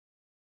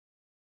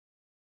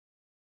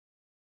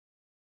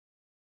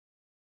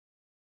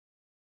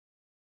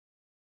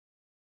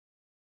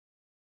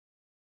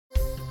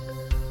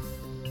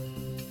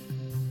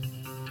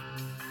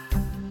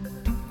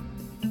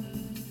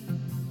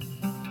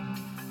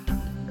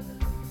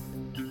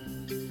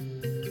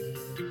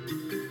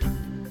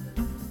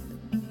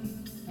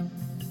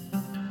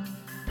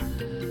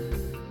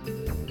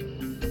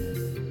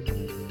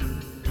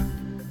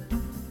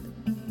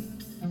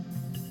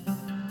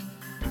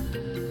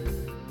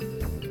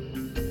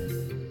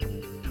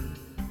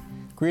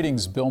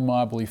Greetings, Bill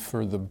Mobley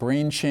for the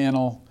Brain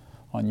Channel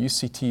on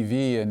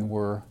UCTV, and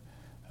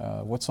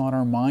what's on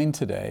our mind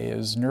today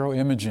is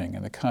neuroimaging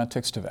in the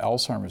context of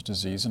Alzheimer's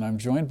disease. And I'm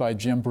joined by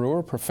Jim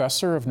Brewer,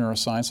 professor of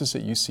neurosciences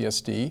at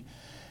UCSD,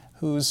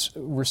 whose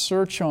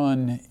research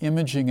on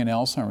imaging in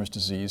Alzheimer's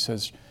disease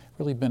has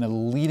really been a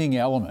leading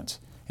element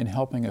in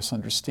helping us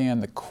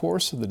understand the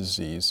course of the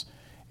disease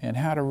and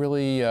how to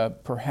really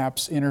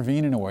perhaps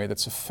intervene in a way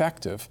that's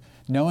effective,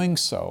 knowing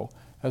so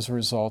as a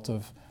result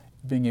of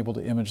being able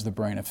to image the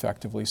brain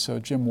effectively. So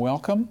Jim,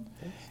 welcome.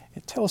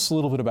 Tell us a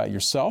little bit about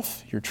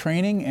yourself, your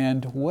training,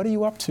 and what are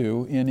you up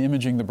to in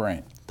imaging the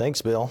brain?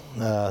 Thanks, Bill.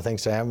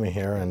 Thanks for having me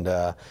here. And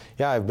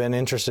yeah, I've been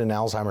interested in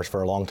Alzheimer's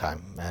for a long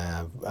time.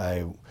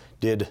 I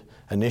did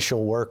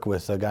initial work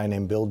with a guy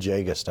named Bill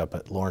Jagist up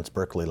at Lawrence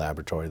Berkeley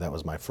Laboratory. That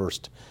was my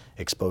first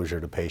exposure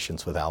to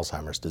patients with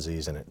Alzheimer's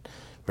disease, and it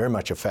very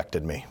much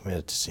affected me.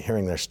 It's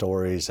hearing their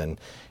stories and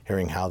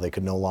hearing how they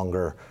could no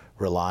longer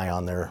rely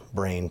on their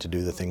brain to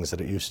do the things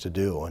that it used to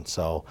do. And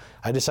so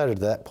I decided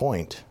at that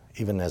point,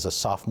 even as a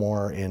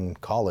sophomore in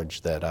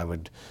college, that I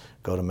would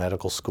go to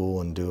medical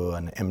school and do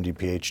an MD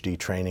PhD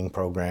training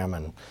program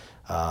and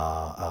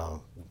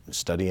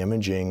study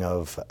imaging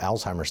of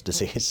Alzheimer's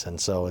disease.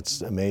 And so it's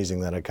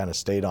amazing that I kind of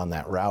stayed on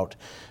that route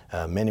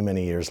many,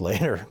 many years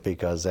later,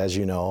 because as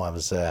you know, I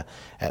was at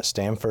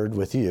Stanford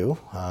with you,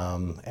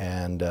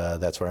 and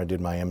that's where I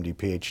did my MD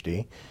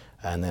PhD.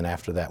 And then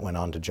after that went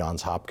on to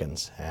Johns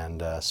Hopkins.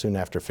 And soon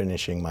after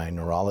finishing my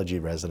neurology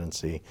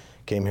residency,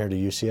 came here to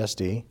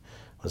UCSD,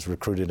 was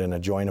recruited in a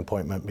joint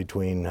appointment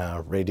between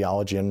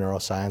radiology and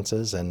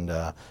neurosciences,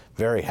 and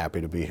very happy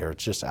to be here.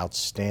 It's just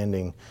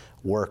outstanding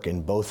work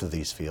in both of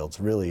these fields,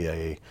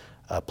 really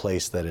a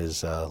place that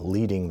is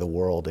leading the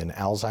world in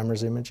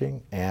Alzheimer's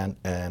imaging and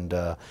in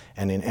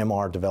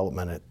MR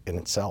development in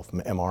itself,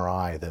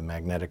 MRI, the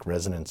magnetic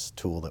resonance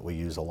tool that we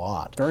use a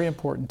lot. Very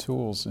important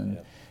tools,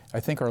 and I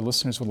think our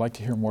listeners would like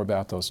to hear more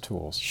about those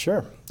tools.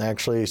 Sure.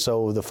 Actually,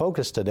 so the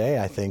focus today,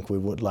 I think we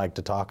would like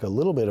to talk a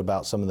little bit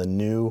about some of the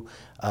new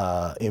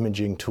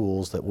imaging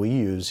tools that we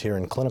use here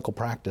in clinical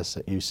practice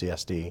at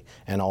UCSD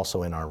and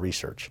also in our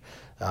research.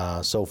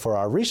 So for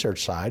our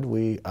research side,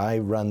 I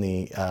run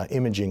the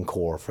imaging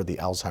core for the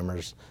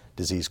Alzheimer's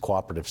Disease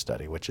Cooperative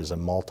Study, which is a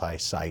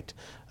multi-site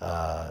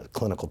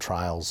clinical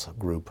trials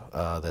group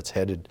that's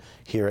headed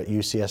here at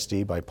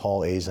UCSD by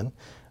Paul Azen.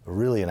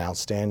 Really an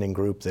outstanding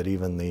group that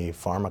even the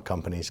pharma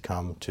companies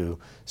come to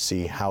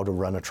see how to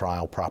run a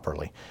trial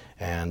properly.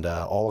 And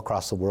all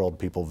across the world,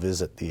 people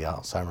visit the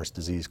Alzheimer's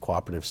Disease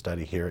Cooperative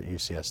Study here at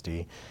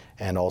UCSD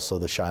and also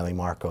the Shiley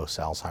Marcos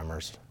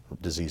Alzheimer's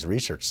Disease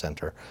Research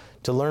Center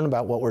to learn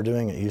about what we're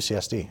doing at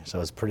UCSD. So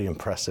it's pretty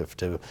impressive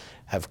to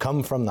have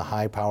come from the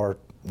high-power,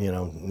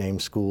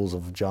 named schools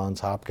of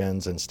Johns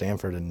Hopkins and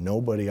Stanford, and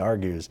nobody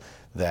argues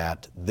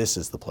that this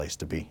is the place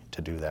to be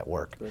to do that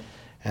work. Great.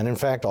 And in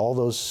fact, all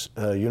those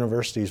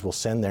universities will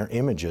send their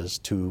images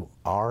to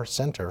our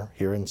center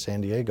here in San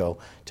Diego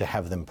to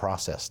have them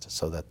processed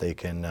so that they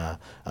can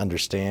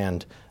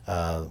understand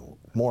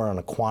more on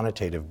a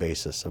quantitative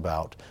basis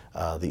about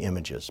the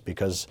images.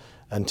 Because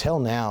until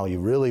now, you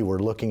really were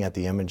looking at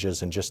the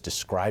images and just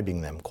describing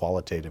them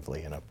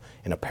qualitatively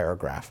in a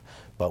paragraph.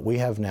 But we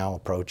have now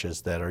approaches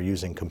that are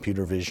using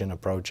computer vision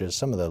approaches,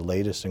 some of the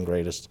latest and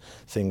greatest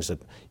things that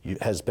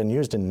has been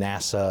used in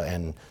NASA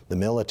and the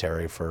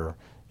military for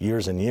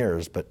years and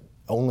years, but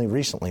only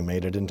recently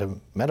made it into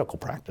medical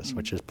practice,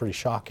 which is pretty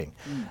shocking.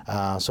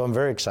 So I'm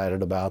very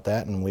excited about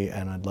that,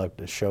 and I'd like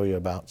to show you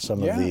about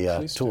some of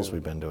the tools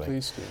we've been doing.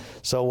 Please do.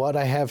 So what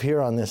I have here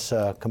on this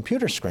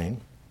computer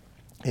screen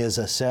is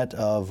a set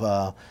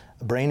of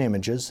brain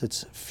images.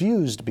 It's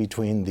fused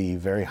between the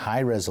very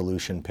high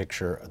resolution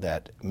picture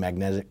that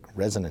magnetic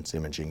resonance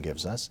imaging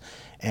gives us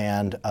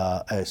and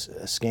a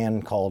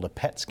scan called a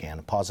PET scan,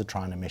 a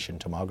positron emission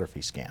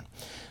tomography scan.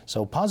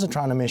 So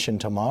positron emission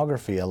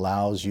tomography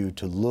allows you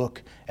to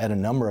look at a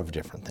number of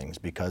different things,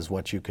 because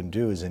what you can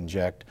do is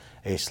inject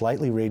a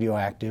slightly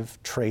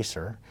radioactive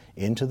tracer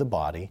into the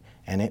body,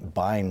 and it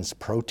binds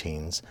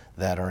proteins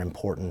that are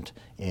important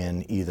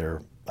in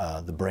either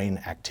the brain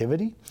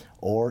activity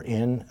or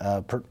in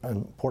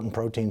important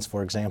proteins,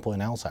 for example,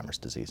 in Alzheimer's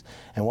disease.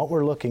 And what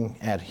we're looking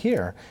at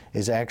here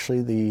is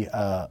actually the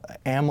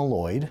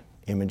amyloid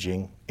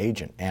imaging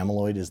agent.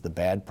 Amyloid is the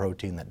bad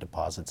protein that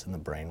deposits in the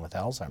brain with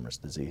Alzheimer's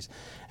disease.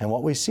 And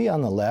what we see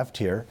on the left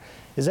here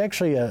is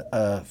actually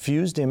a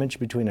fused image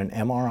between an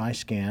MRI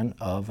scan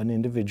of an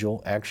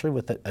individual actually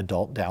with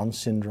adult Down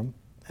syndrome.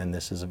 And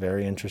this is a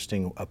very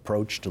interesting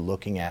approach to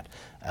looking at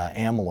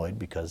amyloid,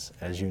 because,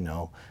 as you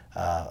know,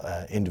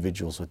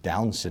 individuals with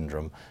Down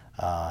syndrome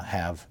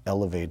have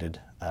elevated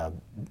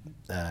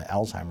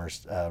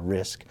Alzheimer's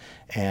risk,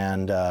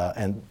 and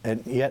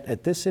yet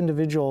at this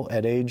individual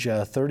at age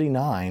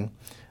 39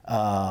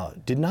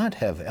 did not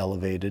have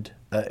elevated,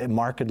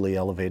 markedly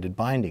elevated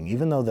binding,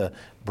 even though the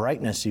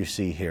brightness you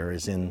see here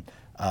is in.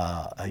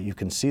 You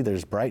can see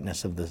there's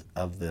brightness of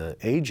the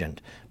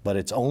agent, but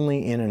it's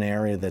only in an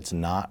area that's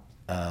not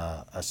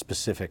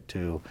specific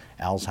to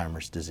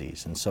Alzheimer's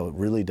disease. And so it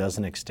really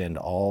doesn't extend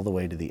all the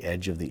way to the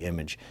edge of the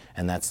image,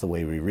 and that's the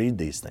way we read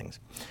these things.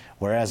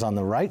 Whereas on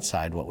the right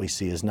side, what we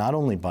see is not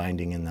only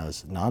binding in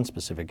those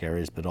nonspecific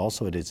areas, but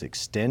also it is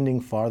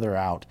extending farther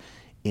out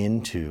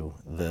into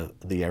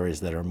the areas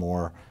that are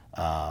more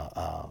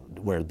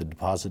where the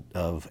deposit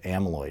of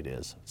amyloid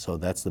is. So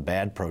that's the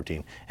bad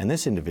protein. And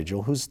this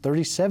individual, who's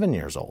 37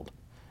 years old,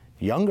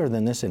 younger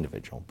than this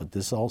individual, but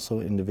this also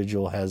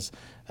individual has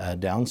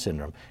Down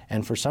syndrome.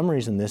 And for some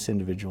reason, this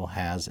individual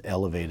has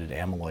elevated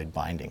amyloid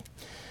binding.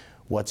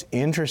 What's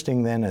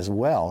interesting then as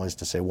well is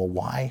to say, well,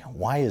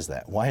 why is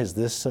that? Why is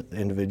this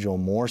individual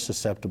more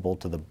susceptible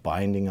to the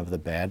binding of the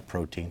bad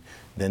protein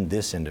than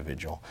this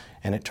individual?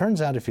 And it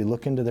turns out if you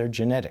look into their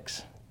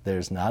genetics,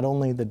 there's not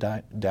only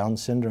the Down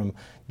syndrome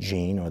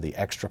gene or the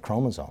extra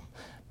chromosome,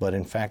 but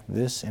in fact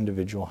this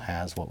individual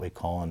has what we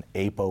call an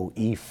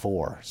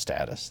ApoE4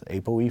 status.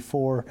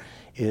 ApoE4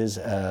 is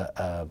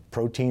a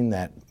protein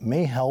that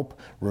may help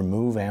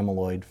remove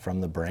amyloid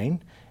from the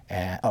brain.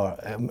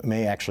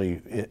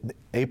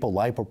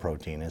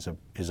 Apolipoprotein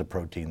is a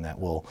protein that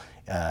will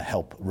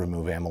help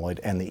remove amyloid,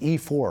 and the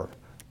E4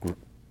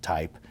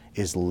 type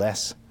is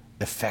less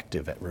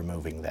effective at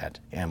removing that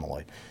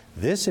amyloid.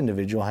 This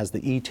individual has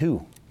the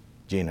E2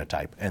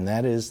 genotype, and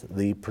that is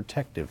the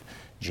protective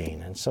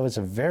gene. And so it's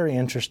a very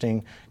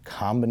interesting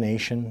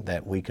combination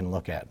that we can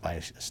look at by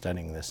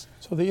studying this.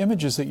 So the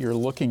images that you're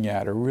looking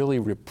at are really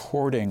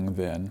reporting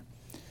then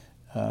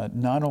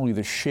not only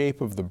the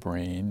shape of the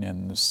brain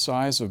and the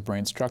size of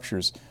brain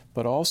structures,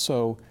 but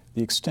also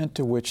the extent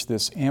to which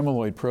this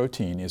amyloid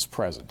protein is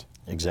present.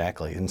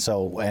 Exactly. And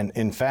so, and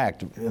in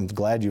fact, I'm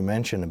glad you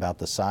mentioned about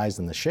the size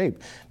and the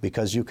shape,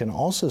 because you can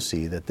also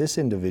see that this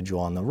individual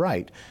on the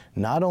right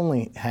not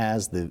only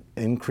has the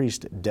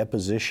increased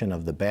deposition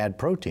of the bad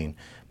protein,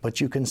 but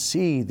you can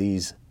see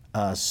these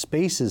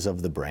spaces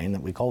of the brain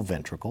that we call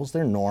ventricles.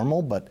 They're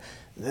normal, but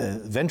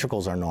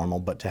ventricles are normal,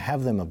 but to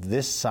have them of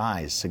this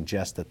size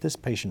suggests that this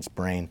patient's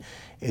brain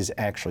is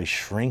actually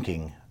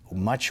shrinking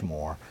much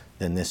more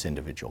than this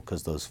individual,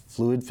 because those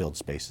fluid-filled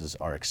spaces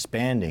are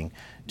expanding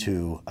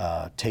to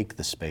take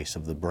the space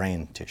of the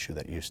brain tissue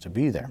that used to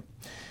be there.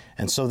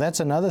 And so that's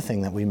another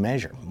thing that we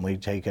measure. We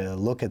take a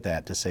look at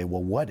that to say,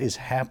 well, what is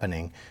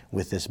happening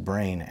with this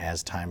brain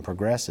as time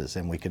progresses?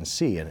 And we can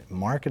see a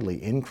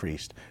markedly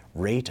increased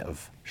rate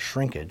of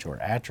shrinkage or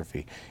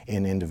atrophy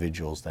in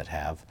individuals that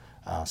have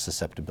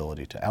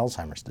susceptibility to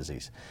Alzheimer's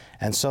disease.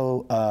 And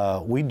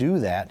so we do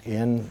that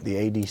in the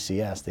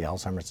ADCS, the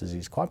Alzheimer's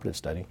Disease Cooperative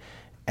Study,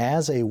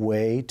 as a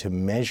way to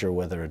measure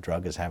whether a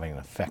drug is having an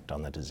effect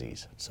on the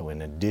disease. So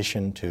in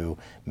addition to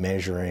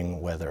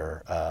measuring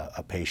whether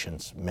a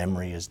patient's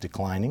memory is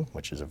declining,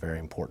 which is a very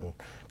important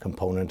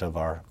component of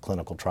our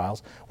clinical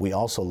trials, we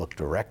also look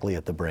directly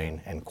at the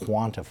brain and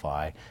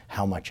quantify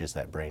how much is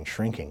that brain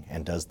shrinking,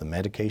 and does the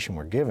medication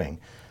we're giving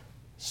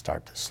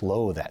start to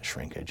slow that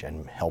shrinkage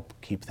and help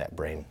keep that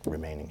brain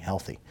remaining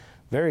healthy.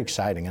 Very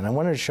exciting. And I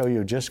wanted to show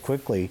you just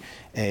quickly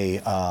a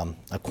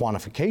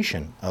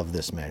quantification of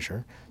this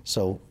measure.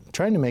 So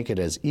trying to make it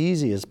as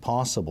easy as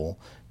possible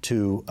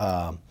to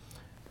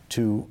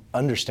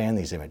understand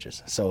these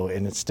images. So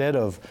instead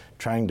of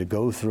trying to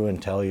go through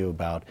and tell you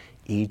about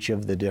each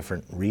of the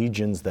different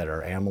regions that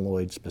are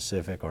amyloid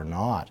specific or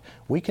not,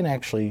 we can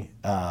actually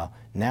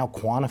now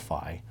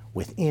quantify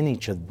within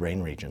each of the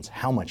brain regions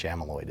how much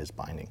amyloid is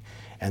binding.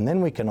 And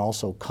then we can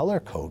also color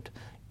code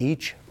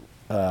each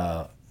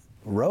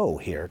row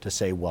here to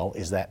say, well,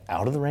 is that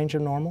out of the range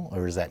of normal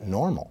or is that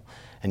normal?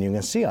 And you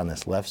can see on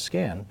this left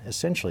scan,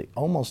 essentially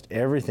almost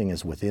everything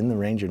is within the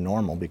range of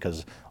normal,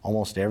 because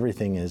almost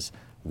everything is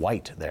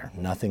white there.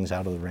 Nothing's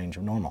out of the range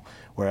of normal.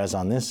 Whereas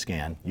on this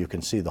scan, you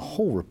can see the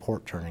whole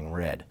report turning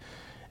red.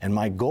 And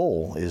my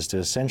goal is to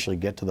essentially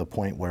get to the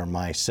point where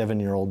my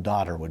 7-year-old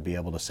daughter would be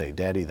able to say,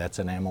 Daddy, that's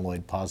an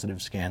amyloid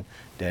positive scan.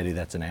 Daddy,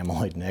 that's an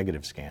amyloid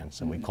negative scan.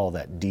 So we call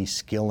that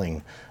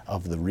de-skilling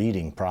of the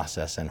reading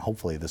process, and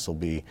hopefully this will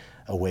be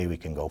a way we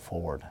can go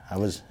forward.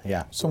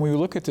 So when we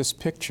look at this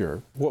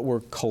picture, what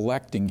we're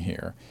collecting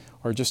here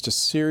are just a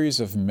series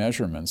of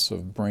measurements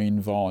of brain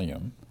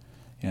volume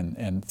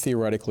and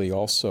theoretically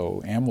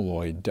also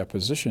amyloid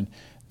deposition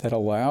that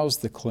allows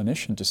the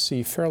clinician to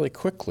see fairly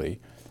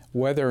quickly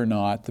whether or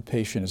not the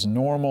patient is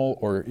normal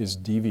or is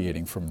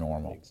deviating from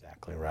normal.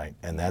 Exactly right.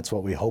 And that's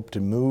what we hope to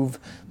move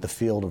the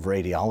field of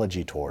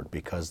radiology toward,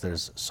 because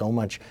there's so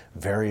much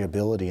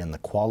variability in the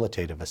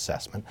qualitative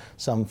assessment.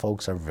 Some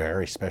folks are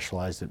very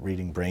specialized at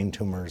reading brain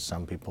tumors.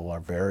 Some people are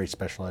very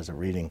specialized at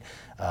reading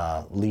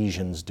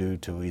lesions due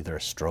to either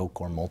a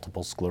stroke or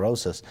multiple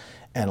sclerosis.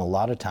 And a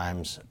lot of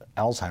times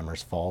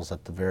Alzheimer's falls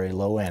at the very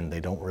low end.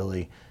 They don't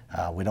really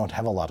we don't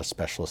have a lot of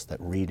specialists that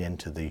read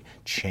into the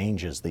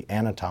changes, the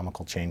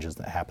anatomical changes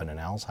that happen in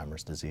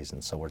Alzheimer's disease,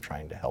 and so we're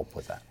trying to help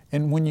with that.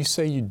 And when you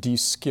say you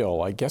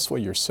de-skill, I guess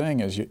what you're saying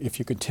is if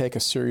you could take a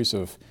series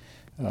of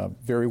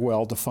very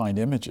well-defined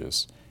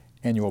images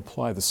and you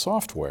apply the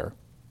software,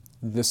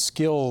 the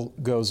skill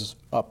goes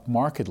up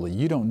markedly.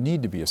 You don't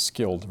need to be a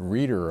skilled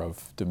reader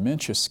of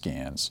dementia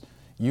scans.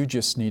 You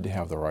just need to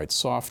have the right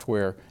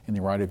software and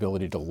the right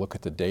ability to look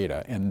at the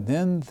data. And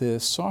then the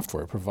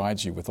software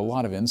provides you with a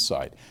lot of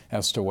insight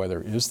as to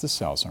whether is this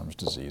Alzheimer's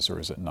disease or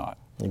is it not.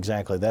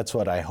 Exactly. That's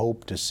what I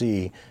hope to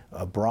see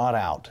brought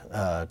out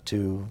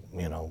to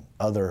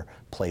other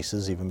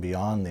places, even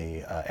beyond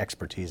the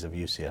expertise of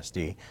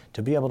UCSD,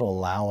 to be able to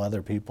allow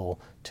other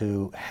people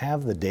to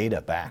have the data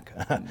back.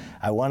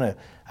 I want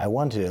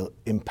to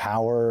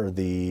empower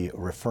the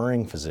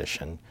referring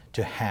physician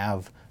to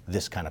have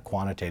this kind of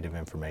quantitative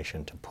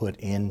information to put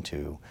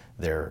into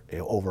their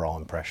overall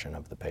impression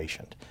of the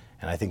patient.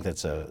 And I think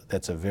that's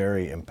a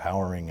very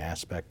empowering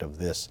aspect of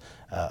this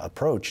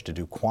approach, to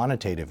do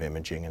quantitative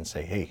imaging and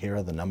say, hey, here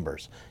are the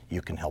numbers.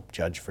 You can help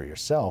judge for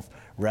yourself,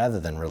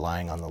 rather than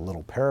relying on the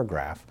little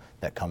paragraph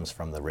that comes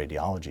from the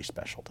radiology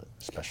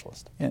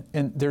specialist.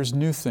 And there's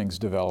new things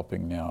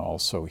developing now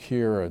also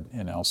here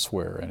and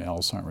elsewhere in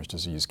Alzheimer's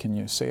disease. Can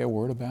you say a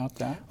word about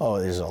that? Oh,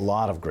 there's a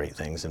lot of great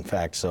things. In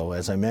fact, so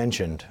as I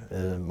mentioned,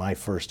 my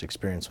first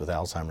experience with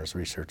Alzheimer's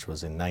research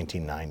was in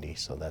 1990,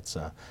 so that's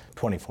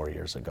 24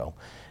 years ago.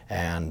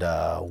 And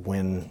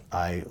when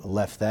I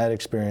left that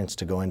experience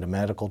to go into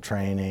medical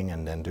training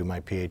and then do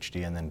my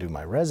PhD and then do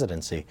my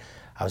residency,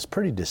 I was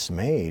pretty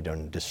dismayed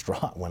and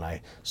distraught when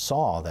I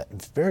saw that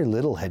very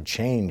little had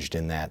changed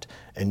in that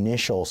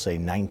initial, say,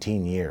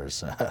 19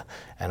 years.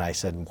 And I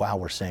said, wow,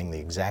 we're saying the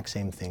exact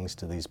same things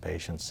to these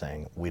patients,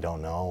 saying, we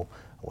don't know.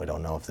 We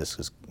don't know if this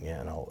is,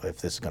 if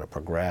this is going to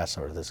progress,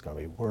 or this is going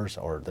to be worse,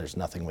 or there's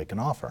nothing we can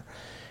offer.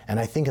 And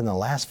I think in the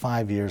last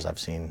 5 years, I've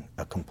seen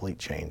a complete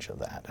change of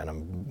that, and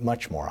I'm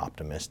much more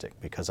optimistic,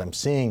 because I'm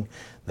seeing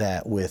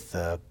that with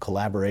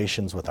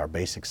collaborations with our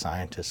basic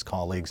scientist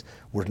colleagues,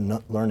 we're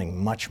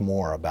learning much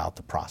more about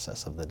the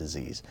process of the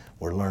disease.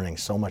 We're learning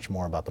so much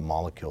more about the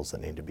molecules that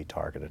need to be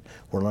targeted.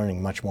 We're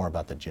learning much more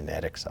about the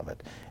genetics of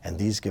it, and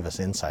these give us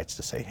insights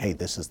to say, hey,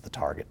 this is the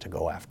target to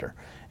go after.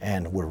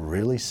 And we're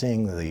really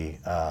seeing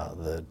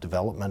the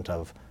development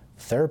of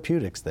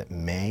therapeutics that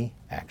may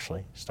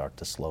actually start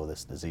to slow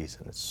this disease,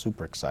 and it's a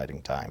super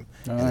exciting time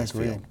in this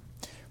field.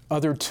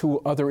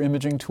 Other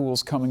imaging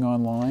tools coming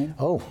online?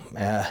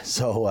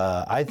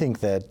 I think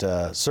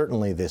that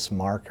certainly this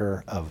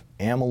marker of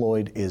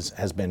amyloid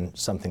has been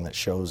something that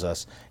shows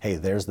us, hey,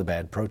 there's the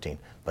bad protein,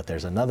 but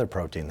there's another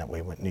protein that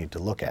we would need to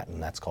look at,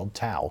 and that's called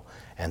tau.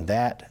 And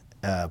that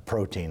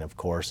protein, of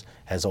course,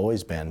 has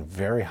always been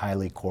very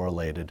highly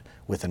correlated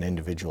with an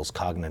individual's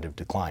cognitive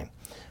decline.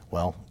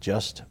 Well,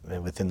 just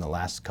within the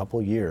last couple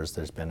of years,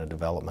 there's been a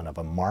development of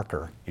a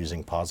marker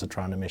using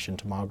positron emission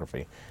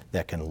tomography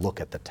that can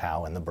look at the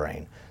tau in the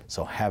brain.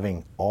 So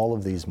having all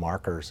of these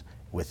markers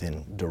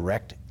within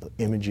direct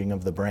imaging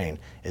of the brain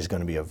is going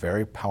to be a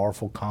very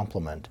powerful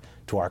complement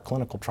to our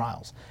clinical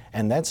trials.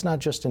 And that's not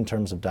just in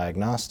terms of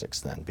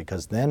diagnostics then,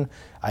 because then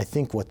I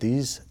think what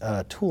these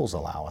tools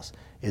allow us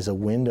is a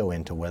window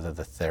into whether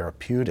the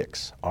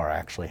therapeutics are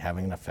actually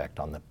having an effect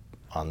on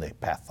the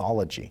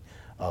pathology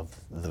of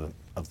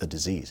the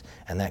disease.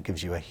 And that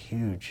gives you a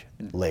huge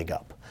leg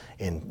up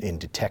in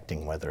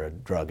detecting whether a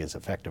drug is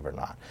effective or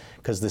not.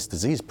 Because this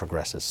disease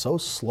progresses so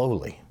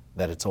slowly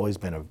that it's always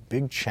been a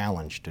big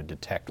challenge to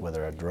detect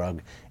whether a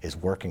drug is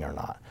working or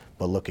not.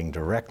 But looking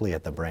directly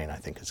at the brain, I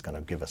think, is going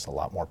to give us a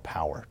lot more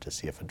power to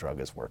see if a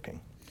drug is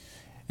working.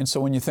 And so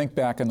when you think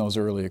back on those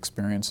early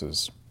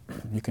experiences,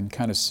 you can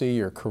kind of see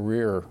your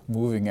career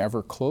moving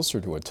ever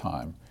closer to a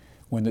time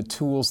when the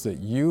tools that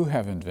you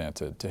have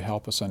invented to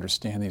help us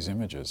understand these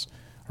images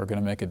are going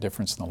to make a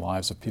difference in the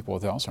lives of people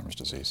with Alzheimer's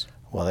disease.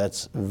 Well,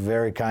 that's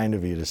very kind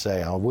of you to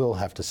say. I will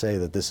have to say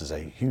that this is a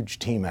huge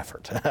team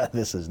effort.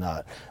 This is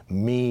not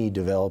me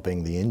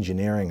developing the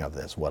engineering of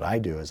this. What I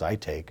do is I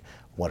take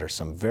what are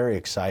some very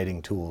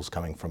exciting tools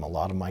coming from a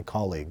lot of my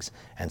colleagues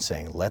and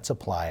saying, let's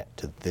apply it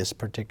to this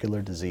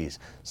particular disease.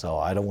 So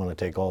I don't want to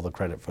take all the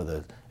credit for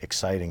the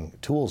exciting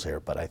tools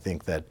here, but I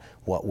think that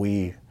what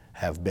we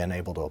have been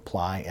able to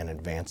apply and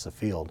advance the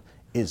field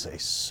is a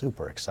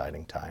super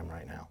exciting time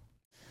right now.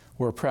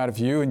 We're proud of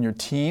you and your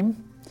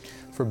team.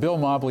 For Bill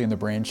Mobley and the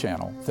Brain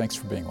Channel, thanks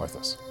for being with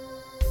us.